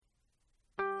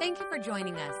Thank you for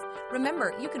joining us.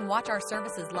 Remember, you can watch our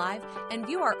services live and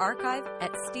view our archive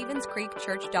at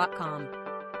StevensCreekChurch.com.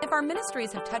 If our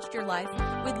ministries have touched your life,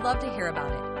 we'd love to hear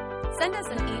about it. Send us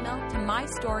an email to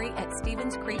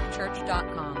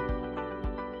mystory@StevensCreekChurch.com.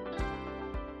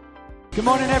 Good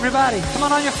morning, everybody.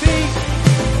 Come on your feet.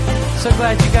 So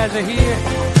glad you guys are here.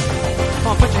 Come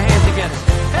on, put your hands together.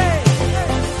 Hey!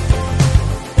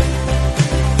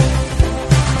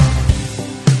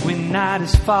 When night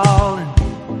is falling,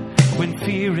 when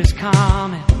fear is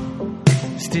coming,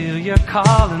 still you're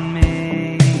calling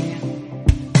me.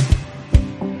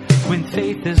 When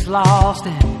faith is lost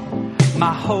and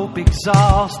my hope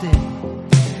exhausted,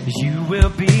 you will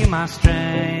be my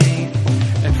strength.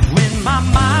 And when my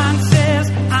mind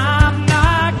says I'm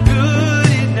not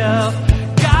good enough,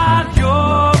 God,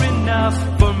 you're enough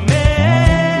for me.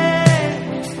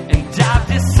 And I've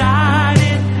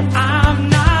decided I'm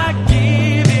not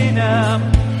giving up,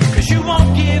 'cause you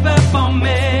won't give up on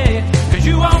me, 'cause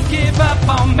you won't give up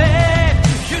on me.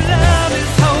 Your love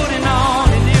is holding on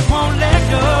and it won't let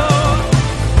go.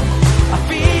 I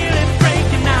feel it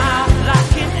breaking out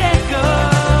like an echo,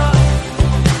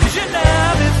 'cause your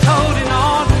love is holding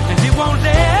on and it won't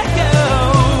let go.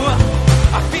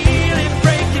 I feel it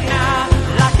breaking out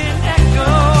like an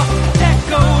echo,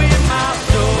 echo in my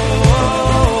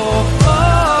soul.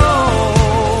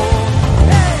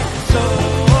 Hey,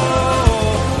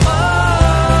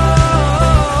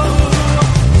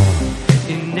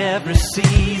 in every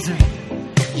season,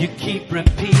 you keep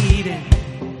repeating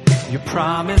your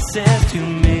promises to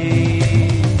me.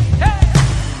 Hey!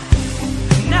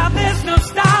 Now there's no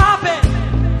stopping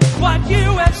what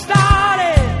you have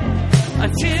started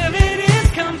until it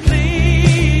is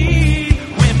complete.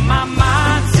 When my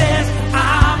mind says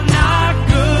I'm not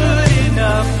good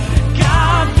enough,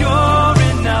 God, you're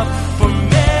enough for me.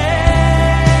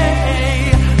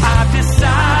 I've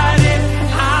decided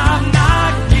I'm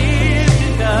not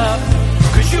giving up,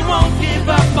 'cause you won't give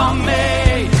up on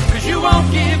me, 'cause you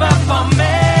won't give up on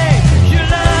me. Your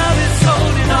love is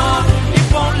holding on,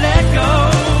 it won't let go.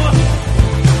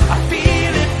 I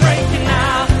feel it breaking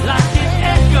out like an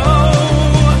echo.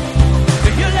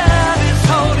 Your love is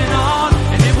holding on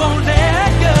and it won't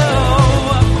let go.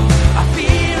 I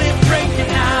feel it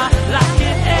breaking out like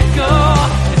an echo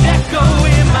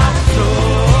in my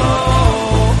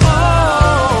soul.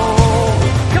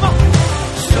 Come on.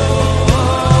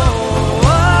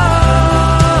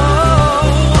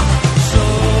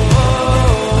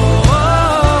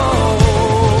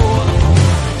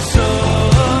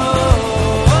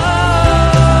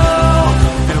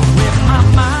 And when my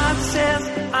mind says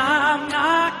I'm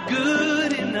not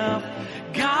good enough,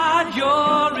 God,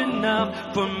 you're enough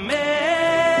for me.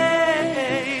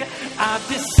 I've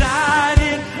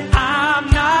decided I'm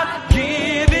not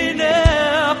giving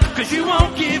up, 'cause you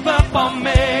won't give up on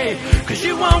me, 'cause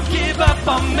you won't give up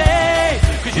on me,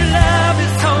 'cause your love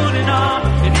is holding on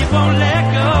and it won't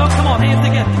let go. Come on, hands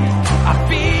together. I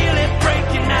feel it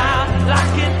breaking out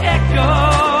like an echo,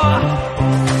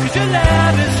 'cause your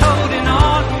love is holding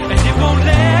on and it won't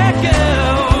let go.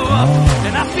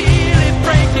 And I feel it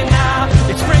breaking out,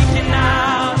 it's breaking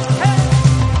out. Hey!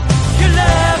 Your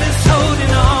love is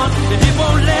holding on and it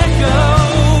won't let go.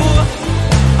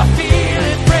 I feel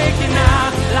it breaking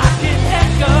out like an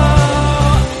echo,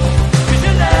 'cause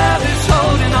your love is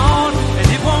holding on and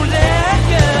it won't let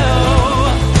go.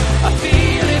 I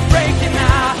feel it breaking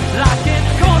out like an,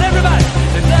 come on everybody,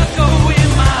 and let go in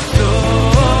my soul.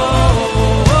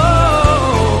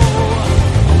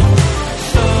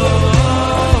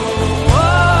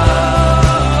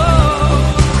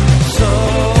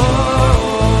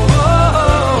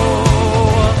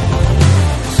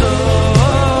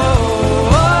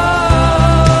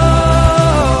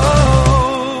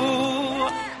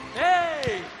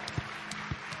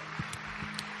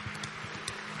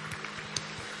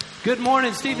 Good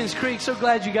morning, Stevens Creek. So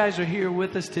glad you guys are here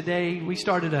with us today. We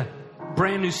started a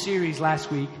brand new series last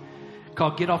week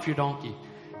called Get Off Your Donkey.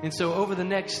 And so over the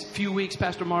next few weeks,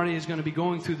 Pastor Marty is going to be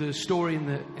going through the story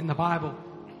in the Bible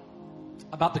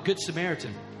about the Good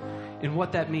Samaritan and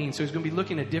what that means. So he's going to be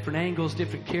looking at different angles,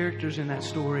 different characters in that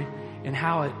story, and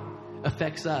how it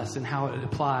affects us and how it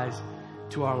applies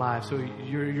to our lives. So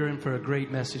you're in for a great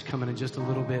message coming in just a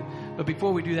little bit. But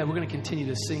before we do that, we're going to continue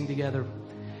to sing together.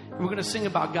 And we're going to sing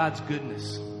about God's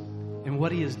goodness and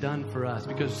what He has done for us.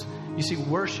 Because, you see,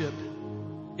 worship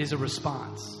is a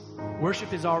response.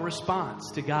 Worship is our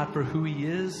response to God for who He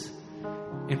is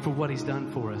and for what He's done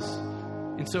for us.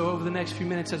 And so over the next few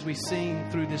minutes as we sing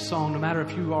through this song, no matter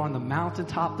if you are on the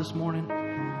mountaintop this morning,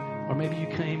 or maybe you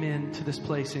came into this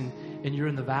place and you're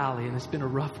in the valley and it's been a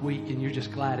rough week and you're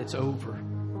just glad it's over.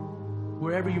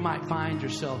 wherever you might find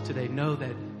yourself today, know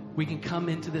that we can come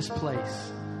into this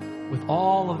place with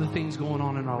all of the things going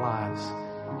on in our lives,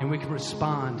 and we can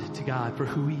respond to God for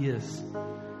who He is,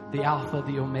 the Alpha,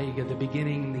 the Omega, the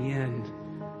beginning and the end,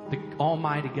 the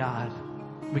Almighty God.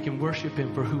 We can worship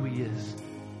Him for who He is,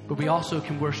 but we also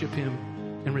can worship Him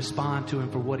and respond to Him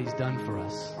for what He's done for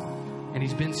us. And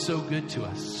He's been so good to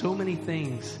us. So many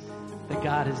things that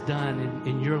God has done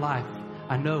in your life.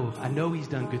 I know He's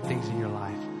done good things in your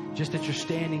life. Just that you're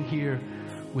standing here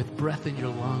with breath in your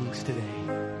lungs today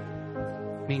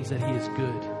means that He is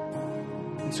good.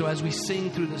 And so as we sing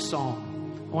through this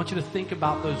song, I want you to think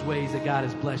about those ways that God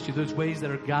has blessed you, those ways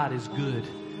that God is good.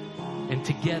 And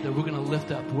together we're going to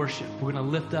lift up worship. We're going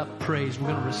to lift up praise. We're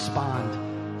going to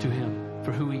respond to Him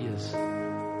for who He is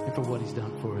and for what He's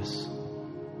done for us.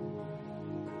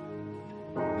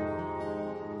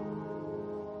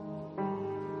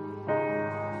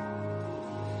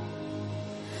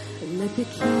 Let the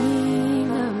King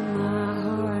of my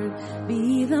heart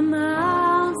be the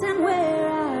mountain where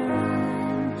I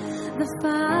run, the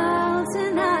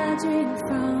fountain I drink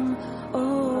from.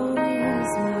 Oh,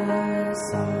 is my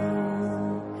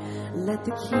soul. Let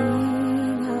the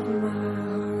King of my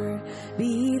heart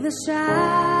be the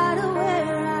shadow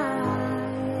where I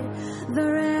hide, the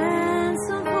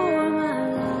ransom for my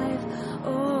life.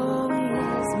 Oh,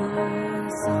 is my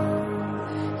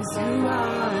soul. 'Cause you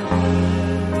are good.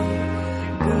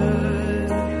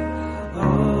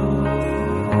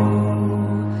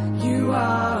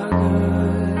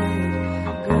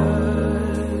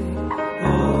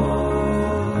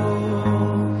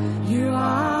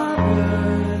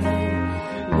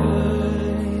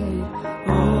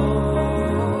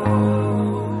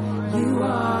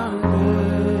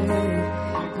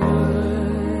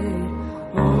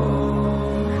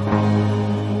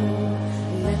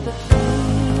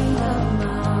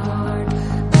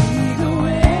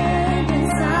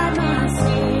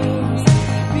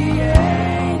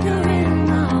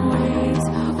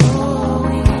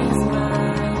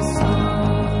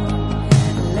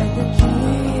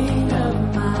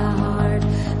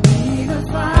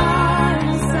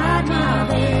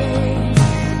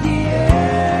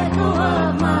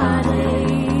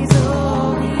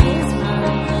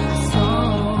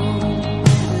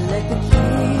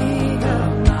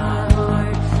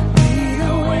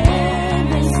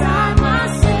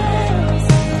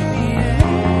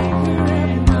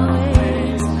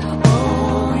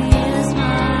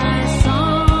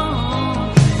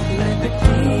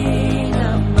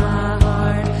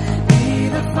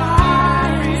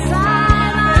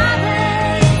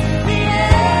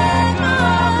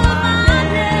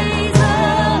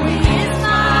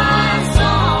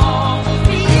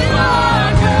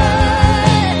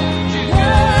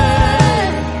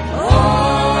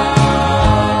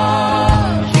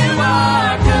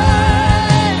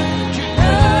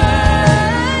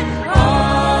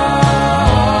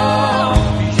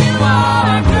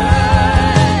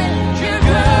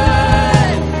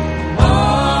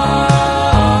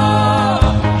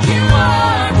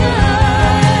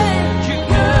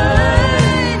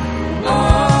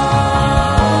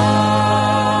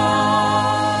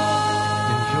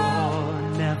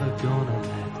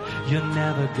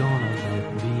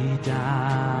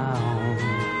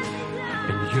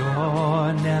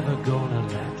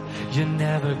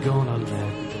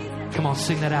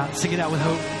 Sing that out. Sing it out with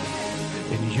hope.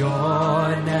 And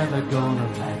you're never gonna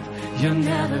you're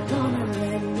never gonna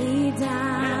let me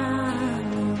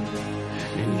down.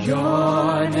 And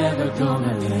you're never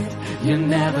gonna you're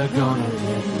never gonna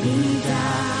let me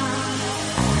down.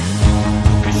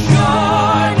 'Cause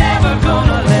you're never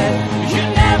gonna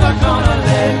you're never gonna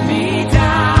let me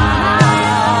down.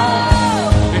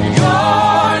 And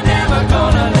you're never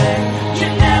gonna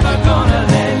you're never gonna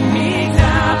let me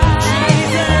down.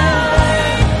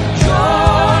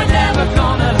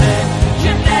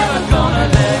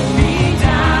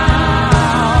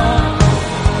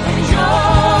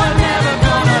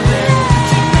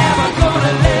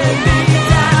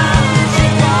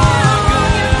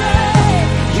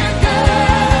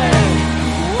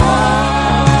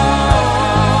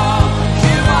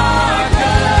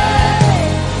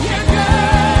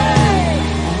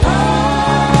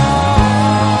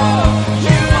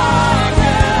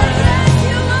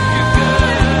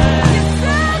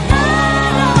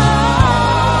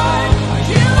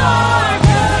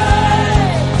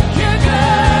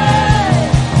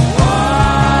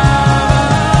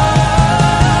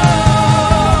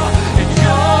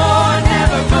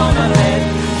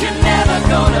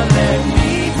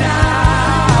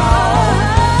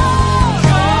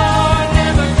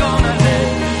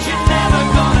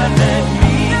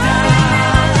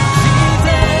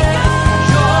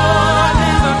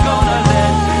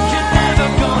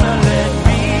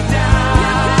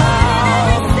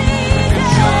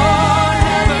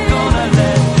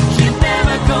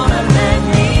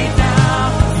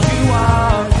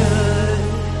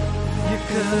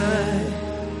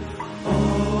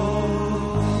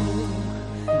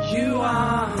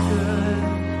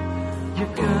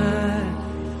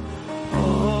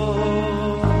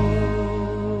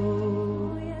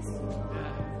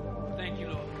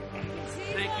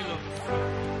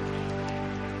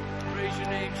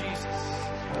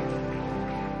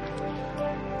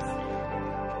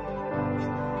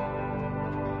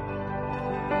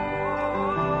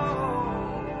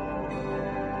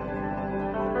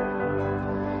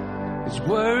 He's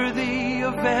worthy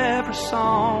of every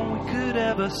song we could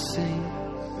ever sing.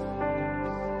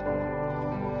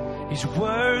 He's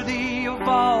worthy of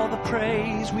all the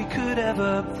praise we could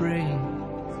ever bring.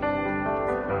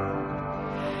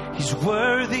 He's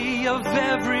worthy of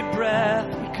every breath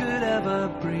we could ever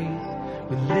breathe.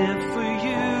 We live for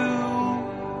you,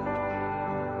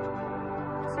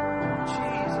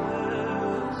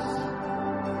 Jesus.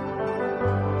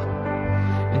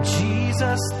 And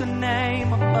Jesus, the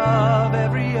name above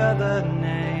every other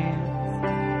name.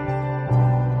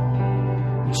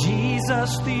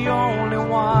 Jesus, the only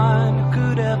one who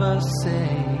could ever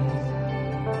save.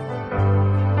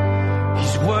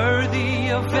 He's worthy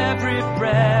of every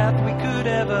breath we could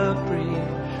ever breathe.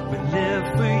 We live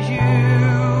for you.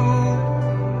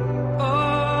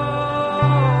 Oh,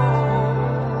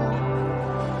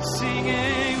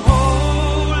 singing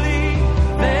holy,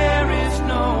 there is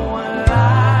no one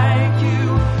like you.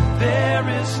 There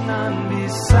is none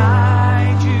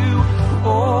beside you.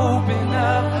 Open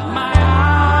up my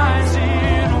eyes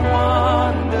in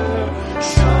wonder.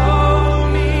 Show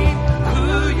me who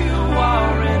you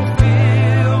are and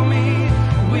fill me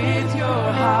with your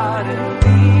heart and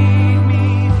lead me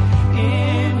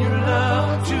in your love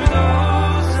to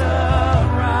those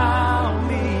around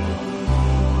me.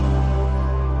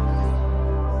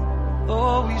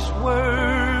 Oh, he's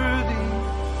worthy.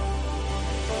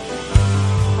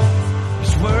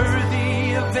 He's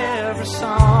worthy of every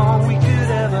song we could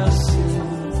ever sing.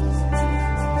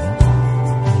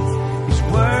 He's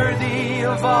worthy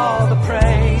of all the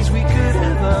praise we could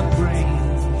ever bring.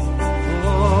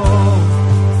 Oh,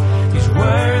 he's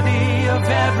worthy of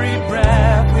every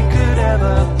breath we could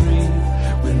ever breathe.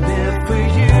 We live for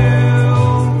you.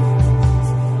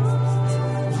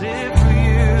 Live for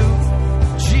you.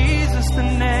 Jesus the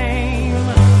name.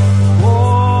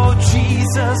 Oh,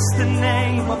 Jesus the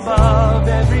name above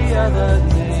every other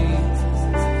name.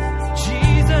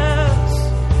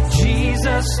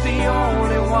 Jesus, the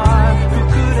only one who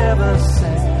could ever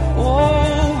say,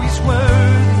 oh, he's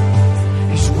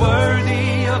worthy. He's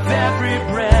worthy of every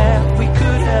breath we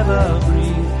could ever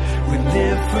breathe. We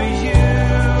live for you.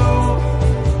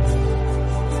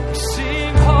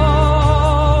 Sing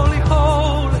holy,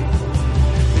 holy,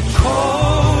 and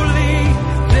holy.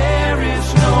 There is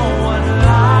no one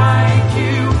like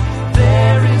you.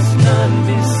 There is none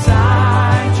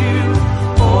beside you.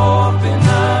 Open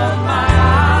up my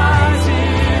eyes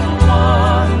in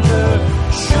wonder.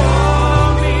 Show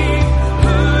me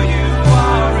who you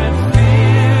are and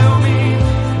fill me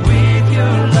with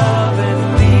your love and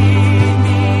lead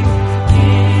me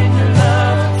in your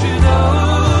love to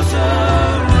those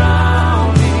around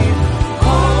me.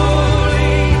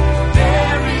 Holy,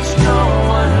 there is no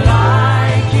one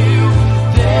like you.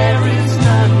 There is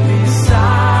none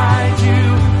beside you.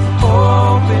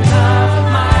 Open up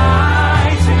my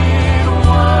eyes in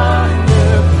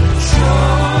wonder. Show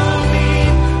me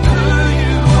who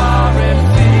you are and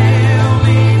fill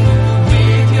me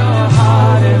with your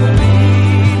heart and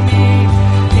lead me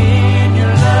in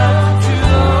your love to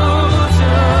those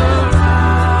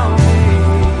around me.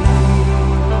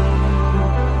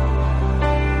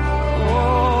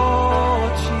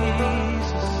 Oh,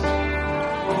 Jesus.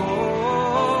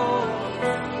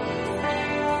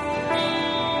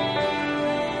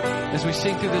 As we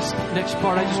sing through this next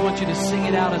part, I just want you to sing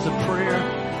it out as a prayer.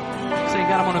 Saying,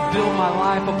 God, I want to build my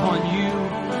life upon you,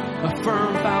 a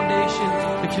firm foundation.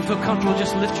 If you feel comfortable,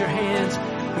 just lift your hands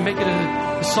and make it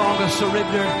a song of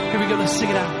surrender. Here we go, let's sing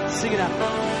it out. Sing it out.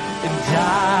 And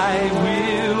I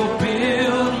will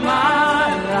build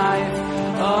my life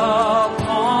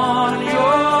upon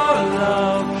your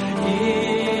love.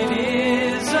 It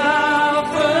is a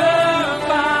firm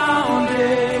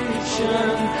foundation.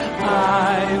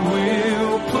 I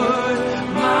will put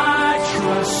my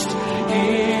trust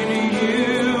in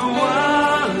you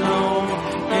alone,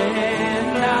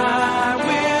 and I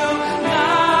will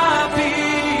not be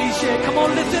shaken. Come on,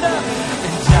 lift it up.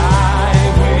 And I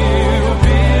will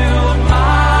build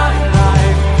my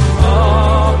life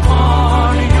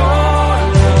upon your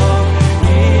love.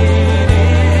 It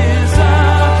is a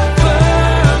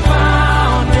firm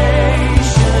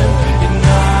foundation, and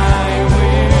I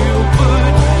will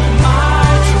put my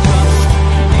trust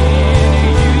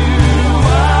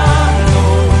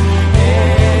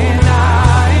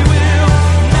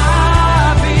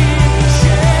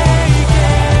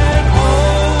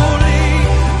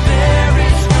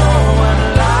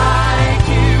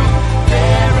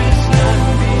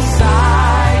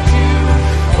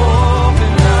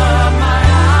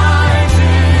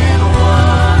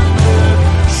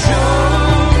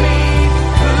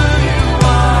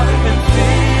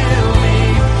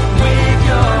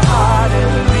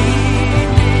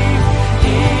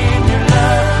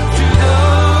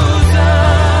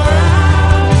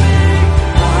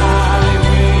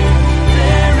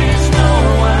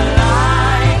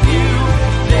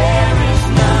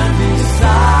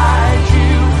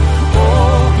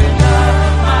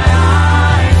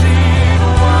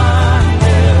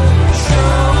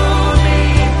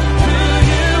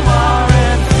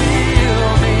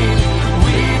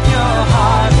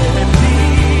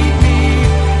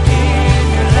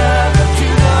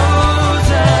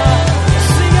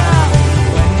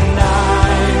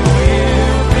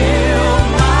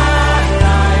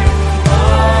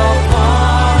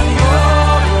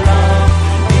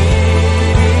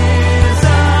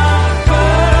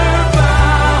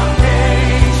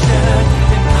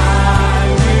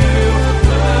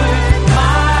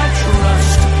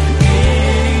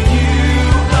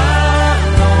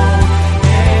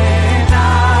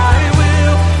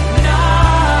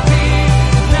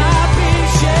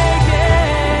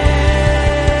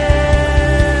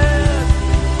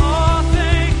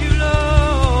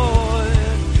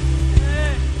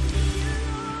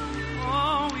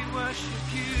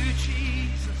you,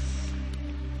 Jesus.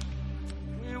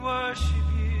 We worship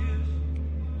you.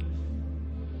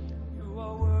 You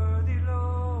are worthy,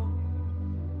 Lord.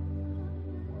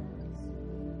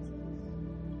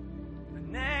 The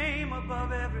name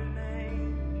above every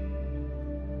name.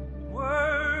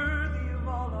 Worthy of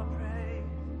all our praise.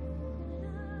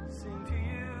 Sing to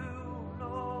you,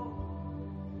 Lord.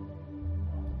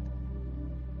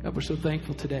 God, we're so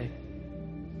thankful today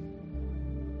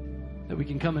that we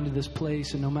can come into this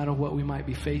place, and no matter what we might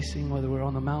be facing, whether we're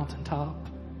on the mountaintop,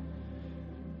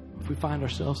 if we find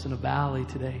ourselves in a valley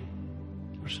today,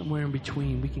 or somewhere in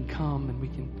between, we can come and we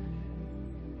can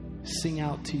sing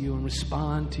out to you and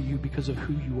respond to you because of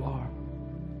who you are.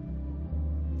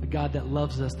 A God that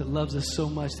loves us so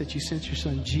much that you sent your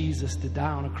son Jesus to die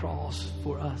on a cross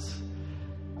for us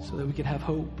so that we could have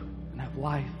hope and have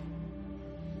life.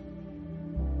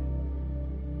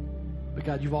 But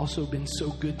God, you've also been so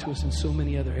good to us in so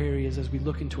many other areas as we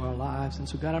look into our lives. And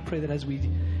so God, I pray that as we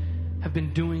have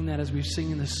been doing that, as we're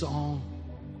singing this song,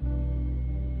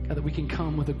 God, that we can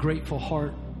come with a grateful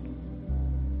heart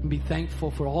and be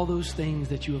thankful for all those things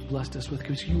that you have blessed us with,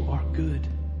 because you are good.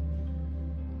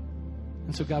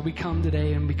 And so God, we come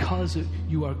today, and because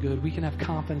you are good, we can have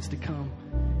confidence to come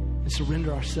and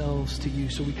surrender ourselves to you.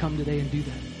 So we come today and do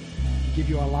that. We give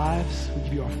you our lives, we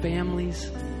give you our families,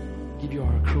 give you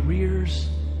our careers,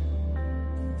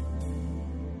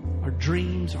 our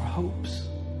dreams, our hopes.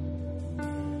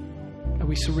 And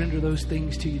we surrender those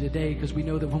things to you today, because we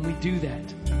know that when we do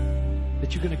that,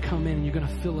 that you're going to come in and you're going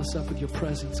to fill us up with your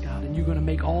presence, God, and you're going to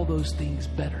make all those things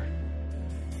better.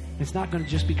 It's not going to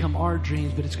just become our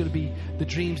dreams, but it's going to be the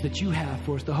dreams that you have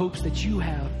for us, the hopes that you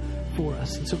have for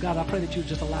us. And so, God, I pray that you would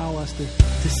just allow us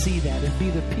to see that and be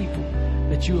the people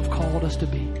that you have called us to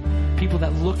be. People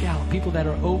that look out, people that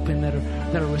are open, that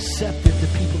are receptive to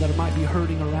people that might be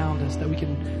hurting around us, that we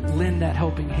can lend that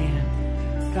helping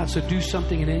hand. God, so do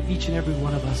something in each and every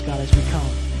one of us, God, as we come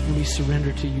and we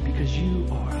surrender to you, because you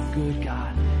are a good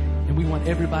God. And we want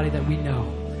everybody that we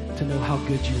know to know how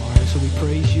good you are. And so we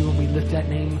praise you and we lift that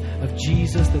name of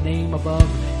Jesus, the name above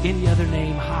any other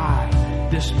name, high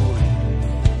this morning.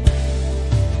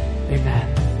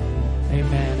 Amen.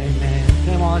 Amen. Amen.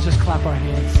 Come on, let's just clap our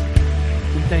hands.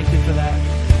 We thank you for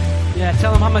that. Yeah,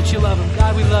 tell them how much you love them.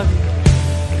 God, we love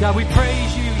you. God, we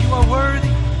praise you. You are worthy.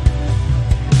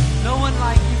 No one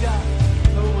like you, God.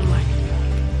 No one like you, God.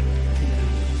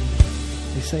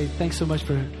 They say, thanks so much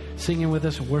for singing with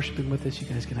us and worshiping with us. You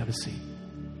guys can have a seat.